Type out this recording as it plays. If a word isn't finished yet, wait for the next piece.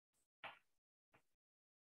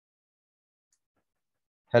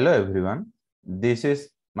Hello everyone.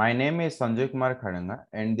 My name is Sanjay Kumar Khadanga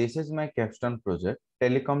and this is my capstone project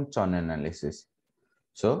Telecom CHURN analysis.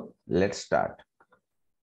 So let's start.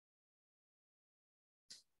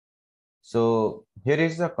 So here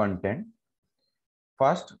is the content.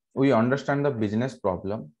 First, we understand the business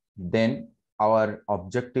problem, then our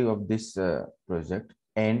objective of this project,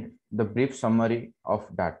 and the brief summary of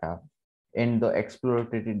data, and the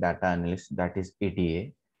exploratory data analysis, that is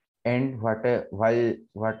EDA, and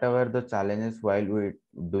whatever the challenges while we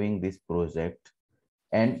doing this project,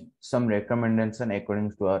 and some recommendation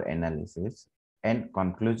according to our analysis, and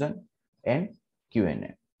conclusion and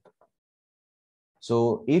Q&A.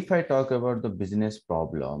 So if I talk about the business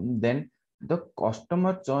problem, then the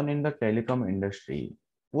customer churn in the telecom industry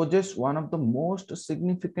poses one of the most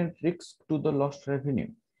significant risks to the lost revenue.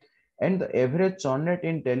 And the average churn rate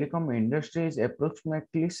in telecom industry is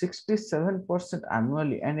approximately 67%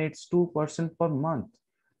 annually, and it's 2% per month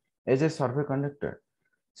as a survey conducted.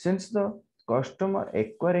 Since the customer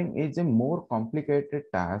acquiring is a more complicated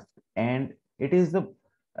task, and it is the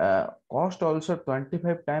cost also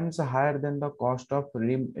 25 times higher than the cost of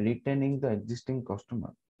retaining the existing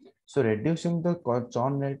customer. So reducing the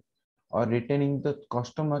churn rate or retaining the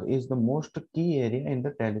customer is the most key area in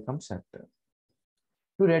the telecom sector.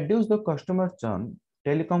 To reduce the customer churn,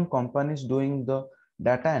 telecom companies doing the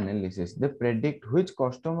data analysis, they predict which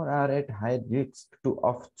customer are at high risk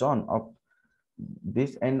of churn of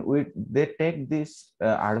this, and they take this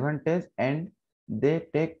advantage, and they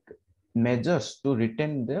take measures to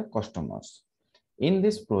retain their customers. In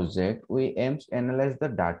this project, we aim to analyze the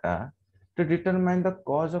data to determine the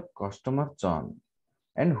cause of customer churn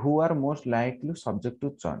and who are most likely subject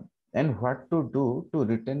to churn, and what to do to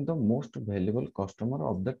retain the most valuable customer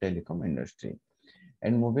of the telecom industry.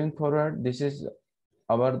 And moving forward, this is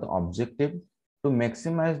our the objective to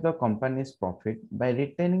maximize the company's profit by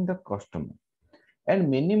retaining the customer and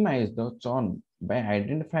minimize the churn by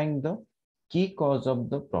identifying the key cause of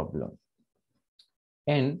the problem.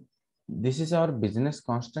 And this is our business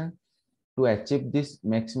constant to achieve this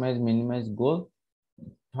maximize minimize goal.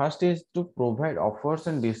 First is to provide offers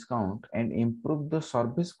and discount and improve the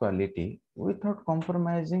service quality without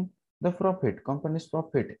compromising the profit, company's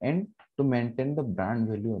profit, and to maintain the brand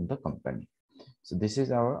value of the company. So this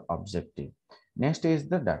is our objective. Next is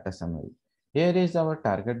the data summary. Here is our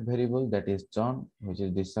target variable, that is churn, which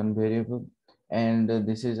is decision variable, and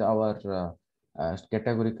this is our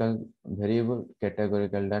categorical variable,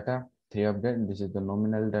 categorical data, 3 of them. This is the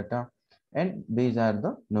nominal data, and these are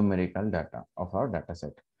the numerical data of our data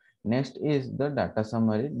set. Next is the data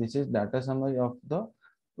summary. This is data summary of the,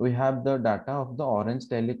 we have the data of the Orange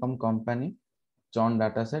Telecom company churn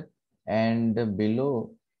data set, and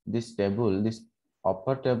below this table, this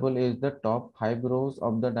upper table is the top 5 rows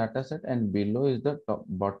of the data set, and below is the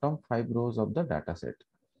bottom 5 rows of the data set.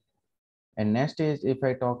 And next is, if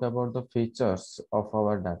I talk about the features of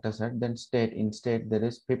our data set, then in state there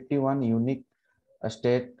is 51 unique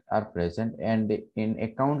state are present, and in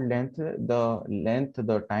account length,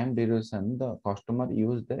 the time duration the customer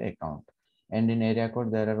use the account, and in area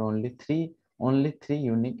code there are only three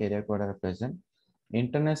unique area code are present.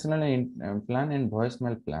 International plan and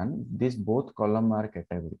voicemail plan, these both column are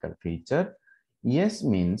categorical feature. Yes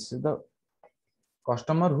means the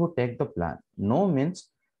customer who take the plan, no means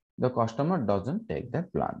the customer doesn't take the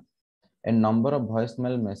plan. And number of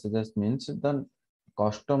voicemail messages means the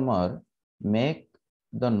customer make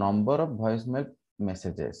the number of voicemail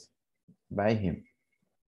messages by him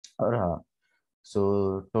or her.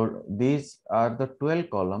 So these are the 12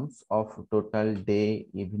 columns of total day,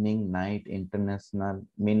 evening, night, international,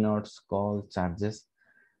 minutes, call, charges.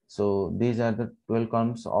 So these are the 12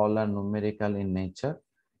 columns, all are numerical in nature,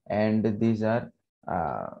 and these are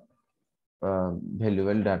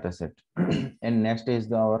valuable data set. And next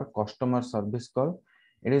is our customer service call.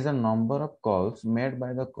 It is a number of calls made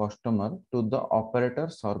by the customer to the operator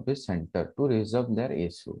service center to resolve their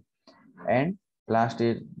issue. And last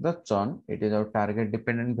is the churn. It is our target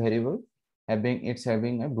dependent variable, having a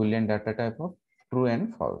Boolean data type of true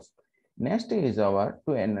and false. Next is our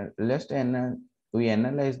we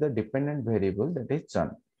analyze the dependent variable, that is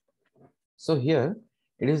churn. So here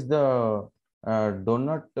it is the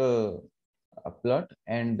donut plot,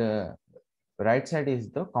 and right side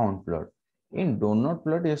is the count plot. In donut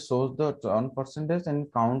plot it shows the churn percentage,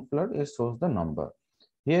 and count plot it shows the number.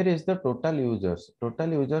 Here is the total users.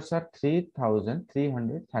 Total users are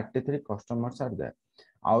 3,333 customers are there,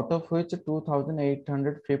 out of which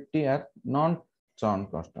 2,850 are non-churn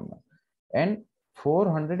customer, and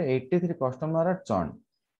 483 customers are churn.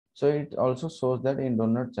 So it also shows that in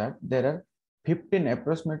donut chart there are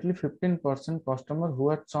approximately 15% customer who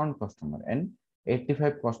are churn customer, and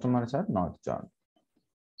 85 customers are not churn.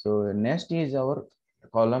 So next is our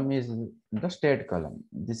column is the state column.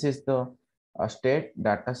 This is the state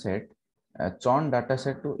data set, churn data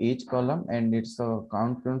set to each column, and its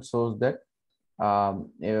count shows that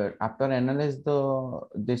after analyze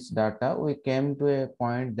this data, we came to a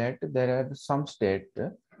point that there are some state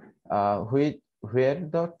where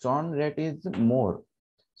the churn rate is more.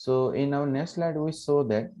 So in our next slide, we saw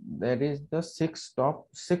that there is the top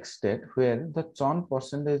six state where the churn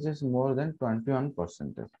percentage is more than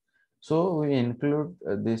 21%. So we include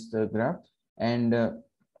this graph, and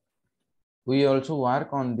we also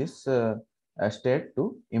work on this state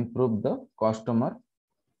to improve the customer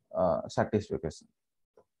satisfaction.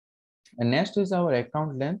 And next is our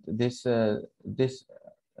account length. This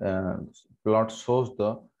plot shows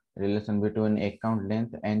the relation between account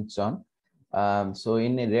length and churn. So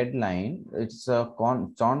in a red line, it's a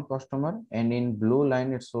churn customer, and in blue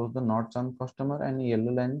line, it shows the not churn customer, and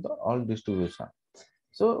yellow line, the all distribution.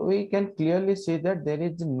 So we can clearly see that there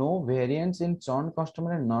is no variance in churn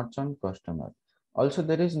customer and not churn customer. Also,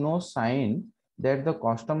 there is no sign that the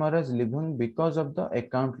customer is leaving because of the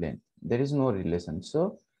account length. There is no relation.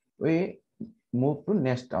 So we move to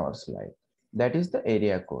next our slide. That is the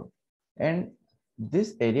area code. And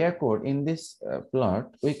this area code in this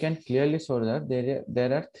plot, we can clearly show that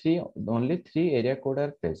there are only three area code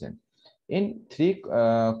are present. In three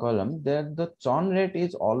column, there the churn rate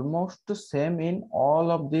is almost the same in all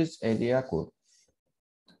of this area code.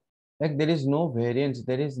 Like there is no variance,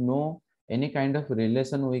 there is no any kind of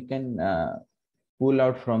relation we can pull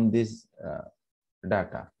out from this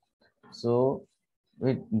data. So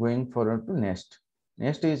we're going forward to next.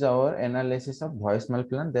 Next is our analysis of voicemail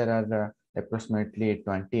plan. There are approximately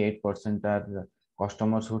 28% are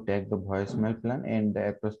customers who take the voicemail plan, and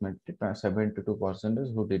approximately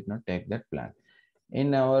 72% who did not take that plan.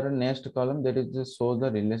 In our next column, there is just show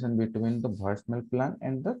the relation between the voicemail plan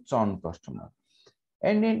and the churn customer.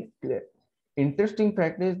 And in interesting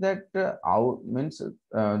fact is that the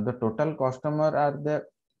total customer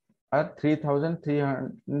are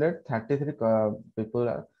 3,333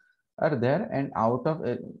 people are there, and out of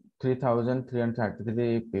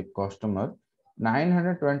 3,333 customer,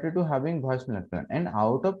 922 having voicemail plan, and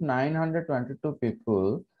out of 922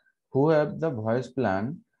 people who have the voice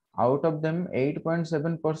plan, out of them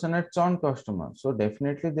 8.7% are churn customers. So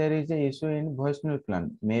definitely there is a issue in voicemail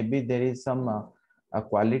plan. Maybe there is some a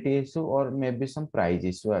quality issue, or maybe some price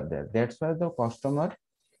issue are there. That's why the customer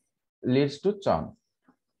leads to churn.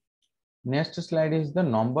 Next slide is the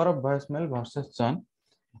number of voicemail versus churn.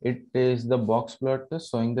 It is the box plot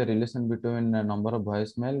showing the relation between the number of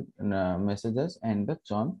voicemail messages and the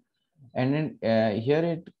churn. And in, here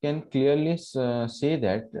it can clearly say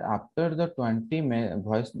that after the 20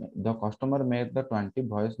 the customer made the 20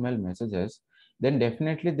 voicemail messages, then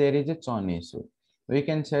definitely there is a churn issue. We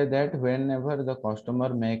can say that whenever the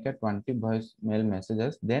customer make a 20 voicemail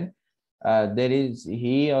messages, then there is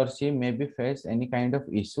he or she maybe face any kind of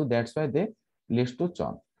issue. That's why they leads to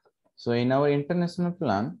churn. So in our international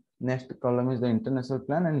plan, next column is the international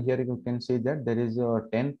plan, and here you can see that there is a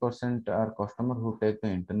 10% are customer who take the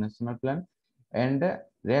international plan, and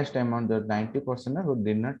rest amount the 90% who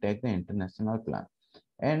did not take the international plan.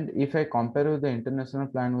 And if I compare with the international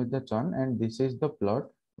plan with the churn, and this is the plot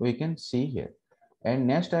we can see here. And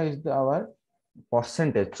next is our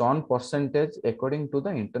percentage, churn percentage according to the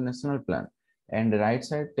international plan, and right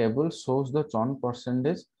side table shows the churn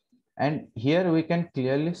percentage. And here we can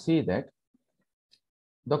clearly see that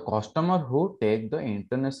the customer who take the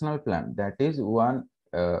international plan, that is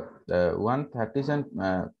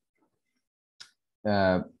 137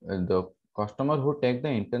 the customer who take the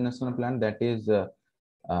international plan, that is the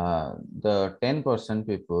 10%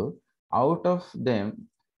 people, out of them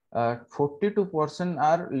 42%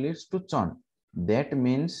 are leads to churn. That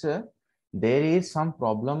means there is some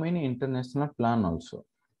problem in international plan also,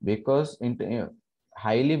 because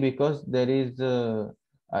highly because there is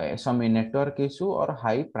some network issue or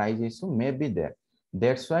high price issue may be there.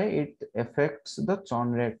 That's why it affects the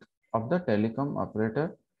churn rate of the telecom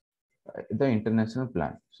operator, the international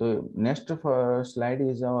plan. So next slide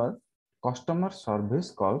is our customer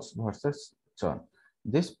service calls versus churn.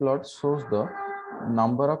 This plot shows the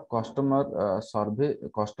number of customer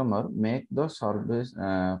make the service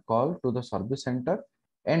call to the service center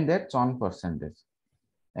and their churn percentage.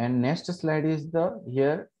 And next slide is the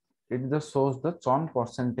here it just shows the churn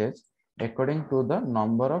percentage according to the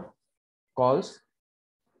number of calls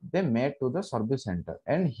they made to the service center.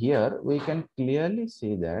 And here we can clearly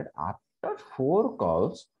see that after 4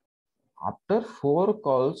 calls, after 4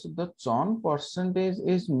 calls, the churn percentage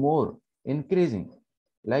is more increasing,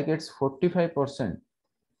 like it's 45%,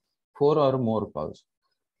 4 or more calls.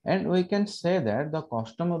 And we can say that the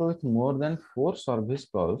customer with more than 4 service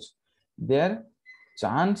calls, their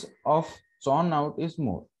chance of churn out is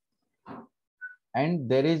more. And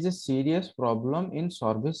there is a serious problem in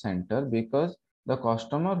service center because the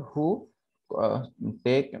customer uh,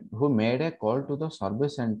 who made a call to the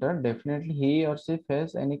service center, definitely he or she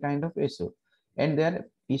face any kind of issue, and their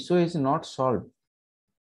issue is not solved.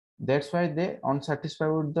 That's why they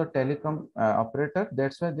unsatisfied with the telecom operator.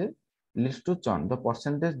 That's why they list to churn the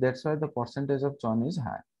percentage. That's why the percentage of churn is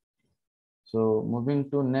high. So moving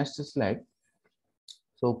to next slide.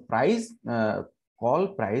 So call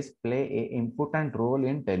price play a important role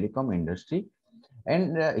in telecom industry,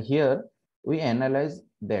 and here we analyze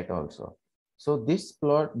that also. So this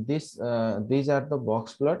plot, these are the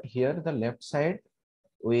box plot. Here the left side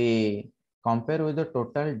we compare with the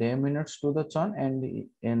total day minutes to the churn, and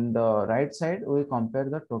in the right side we compare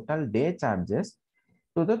the total day charges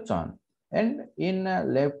to the churn. And in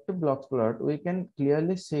left box plot we can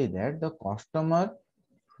clearly see that the customer,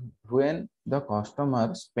 when the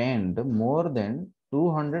customer spend more than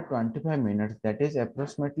 225 minutes, that is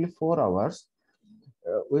approximately 4 hours,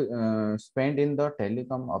 spent in the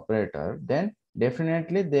telecom operator, then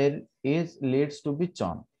definitely there is leads to be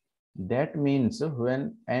churn. That means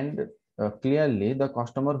when, and clearly the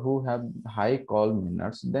customer who have high call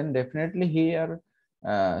minutes, then definitely he or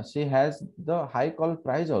she has the high call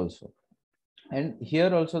price also. And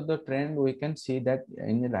here also the trend we can see that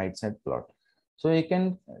in the right side plot. So you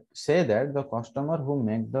can say that the customer who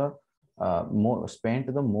make the more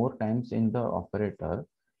spent the more times in the operator,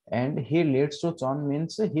 and he leads to churn,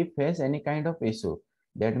 means he face any kind of issue,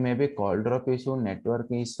 that may be call drop issue,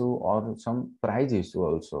 network issue, or some price issue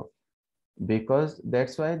also, because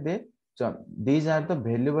that's why they churn. These are the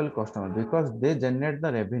valuable customers because they generate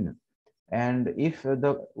the revenue. And if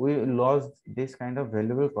we lost this kind of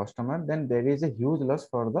valuable customer, then there is a huge loss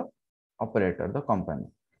for the operator, the company.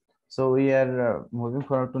 So we are moving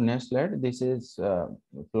forward to next slide. This is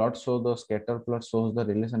plot. So the scatter plot shows the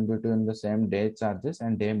relation between the same day charges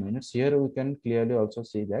and day minutes. Here we can clearly also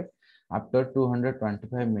see that after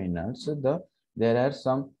 225 minutes, there are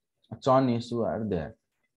some churn issue are there.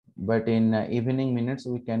 But in evening minutes,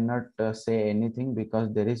 we cannot say anything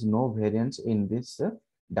because there is no variance in this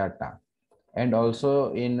data. And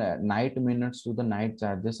also in night minutes to the night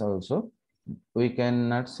charges also, we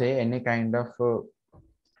cannot say any kind of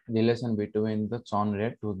relation between the churn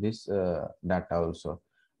rate to this data also.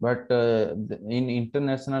 But in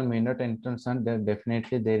international minute international, there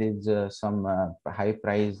definitely there is some high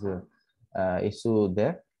price issue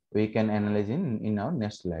there. We can analyze in our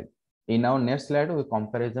next slide. In our next slide, we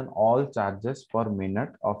comparison all charges per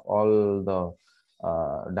minute of all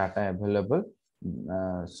the data available.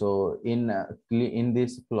 So in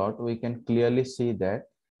this plot, we can clearly see that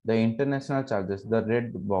the international charges, the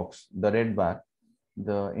red box, the red bar,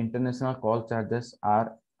 the international call charges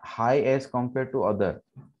are high as compared to other.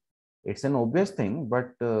 It's an obvious thing,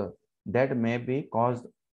 but that may be caused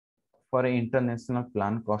for an international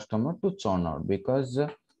plan customer to churn out, because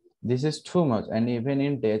this is too much. And even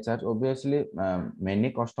in day charge, obviously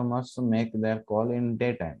many customers make their call in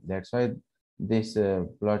daytime. That's why this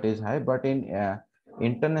plot is high. But in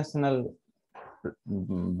international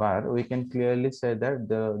bar, we can clearly say that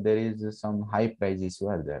there is some high price issue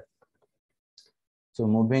are there. So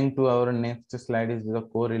moving to our next slide is the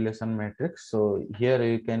correlation matrix. So here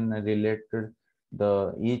you can relate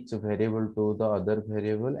the each variable to the other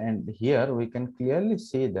variable, and here we can clearly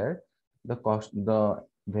see that the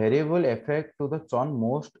variable effect to the churn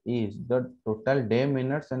most is the total day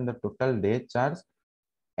minutes and the total day charge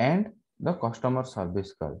and the customer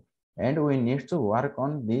service call. And we need to work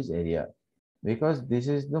on this area because this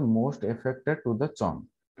is the most affected to the churn.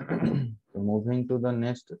 So moving to the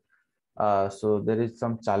next. So there is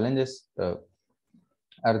some challenges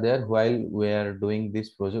are there while we are doing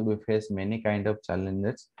this project. We face many kind of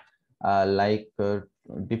challenges, like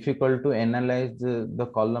difficult to analyze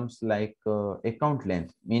the columns, like account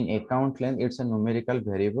length. In account length, it's a numerical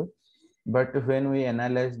variable, but when we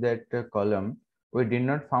analyze that column, we did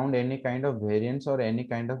not found any kind of variance or any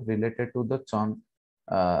kind of related to the churn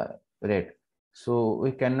rate. So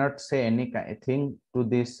we cannot say any thing to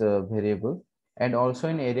this variable. And also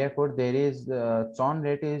in area code, there is churn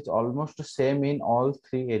rate is almost same in all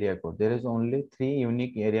three area code. There is only 3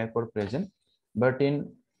 unique area code present, but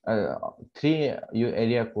in 3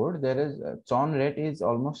 area code, there is churn rate is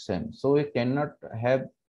almost same. So we cannot have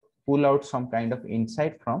pull out some kind of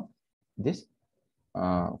insight from this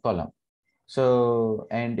column. So,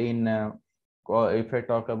 and in if I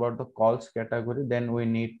talk about the calls category, then we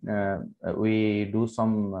need we do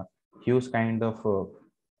some huge kind of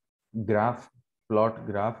graph, plot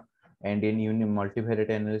graph, and in multivariate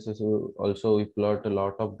analysis, also we plot a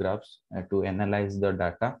lot of graphs to analyze the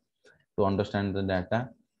data, to understand the data.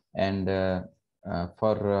 And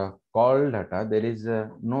for call data, there is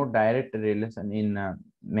no direct relation in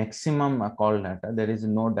maximum call data. There is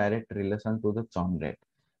no direct relation to the churn rate.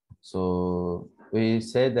 So we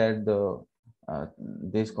say that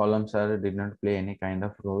these columns did not play any kind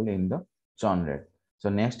of role in the churn rate. So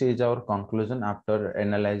next is our conclusion. After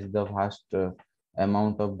analyze the vast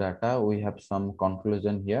amount of data, we have some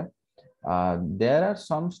conclusion here. There are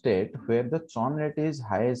some states where the churn rate is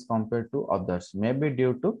high as compared to others, maybe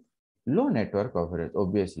due to low network coverage,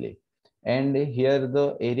 obviously. And here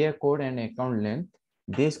the area code and account length,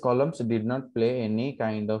 these columns did not play any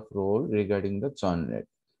kind of role regarding the churn rate.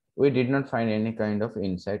 We did not find any kind of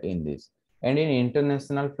insight in this. And in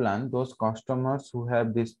international plan, those customers who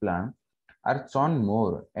have this plan are churn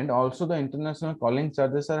more. And also the international calling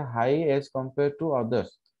charges are high as compared to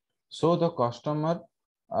others. So the customer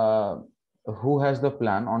uh, who has the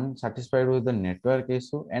plan unsatisfied with the network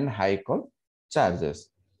issue and high call charges.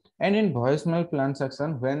 And in voicemail plan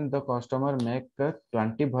section, when the customer make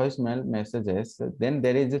 20 voicemail messages, then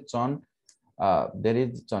there is a churn. There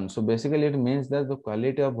is churn. So basically, it means that the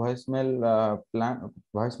quality of voicemail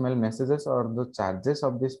messages or the charges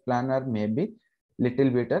of this plan are maybe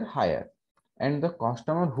little bit higher. And the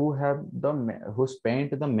customer who have the who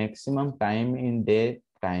spent the maximum time in their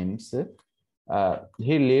times,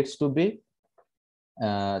 he leads to be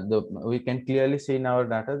we can clearly see in our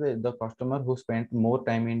data the customer who spent more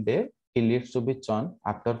time in day, he leads to be churn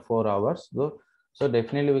after 4 hours. So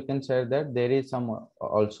definitely we can say that there is some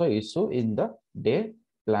also issue in the day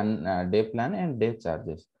plan and day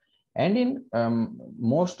charges. And in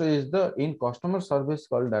most is the in customer service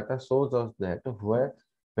call data shows us that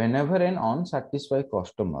whenever an unsatisfied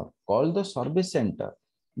customer call the service center,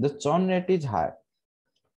 the churn rate is high,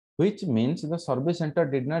 which means the service center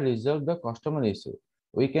did not resolve the customer issue.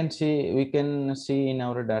 We can see in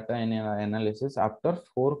our data in our analysis, after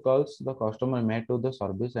 4 calls the customer made to the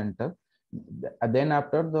service center, then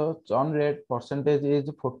after the churn rate percentage is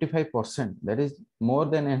 45%. That is more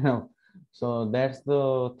than enough. So that's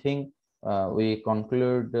the thing we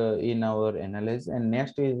conclude in our analysis. And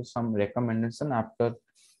next is some recommendation after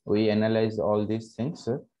we analyze all these things.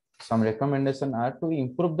 Some recommendation are to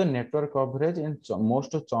improve the network coverage in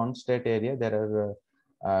most churn state area. There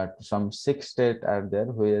are some 6 states are there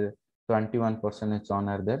where 21% churn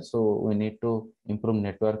are there. So we need to improve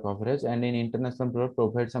network coverage, and in international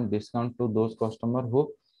provide some discount to those customers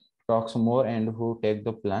who talks more and who take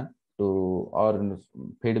the plan to or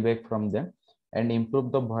feedback from them, and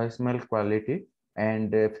improve the voicemail quality,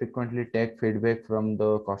 and frequently take feedback from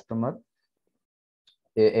the customer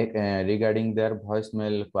regarding their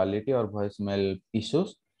voicemail quality or voicemail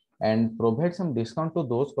issues, and provide some discount to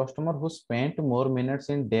those customers who spent more minutes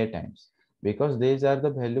in daytimes, because these are the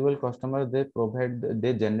valuable customers.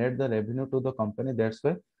 They generate the revenue to the company. That's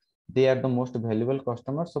why they are the most valuable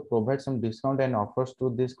customers. So provide some discount and offers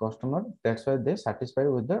to this customer. That's why they satisfied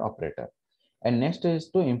with the operator. And next is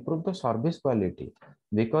to improve the service quality,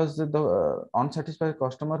 because the unsatisfied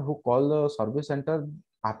customer who call the service center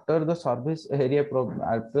after the service area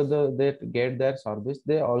after they get their service,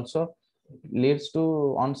 they also leads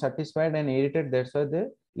to unsatisfied and irritated. That's why they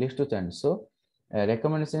leads to change. So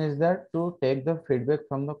recommendation is that to take the feedback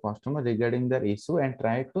from the customer regarding their issue and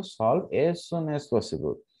try to solve as soon as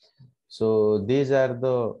possible. So these are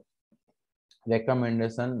the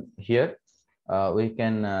recommendation here. We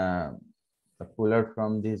can pull out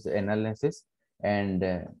from this analysis.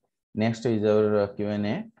 And next is our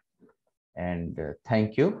Q&A. And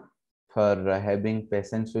thank you for having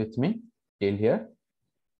patience with me till here.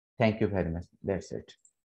 Thank you very much. That's it.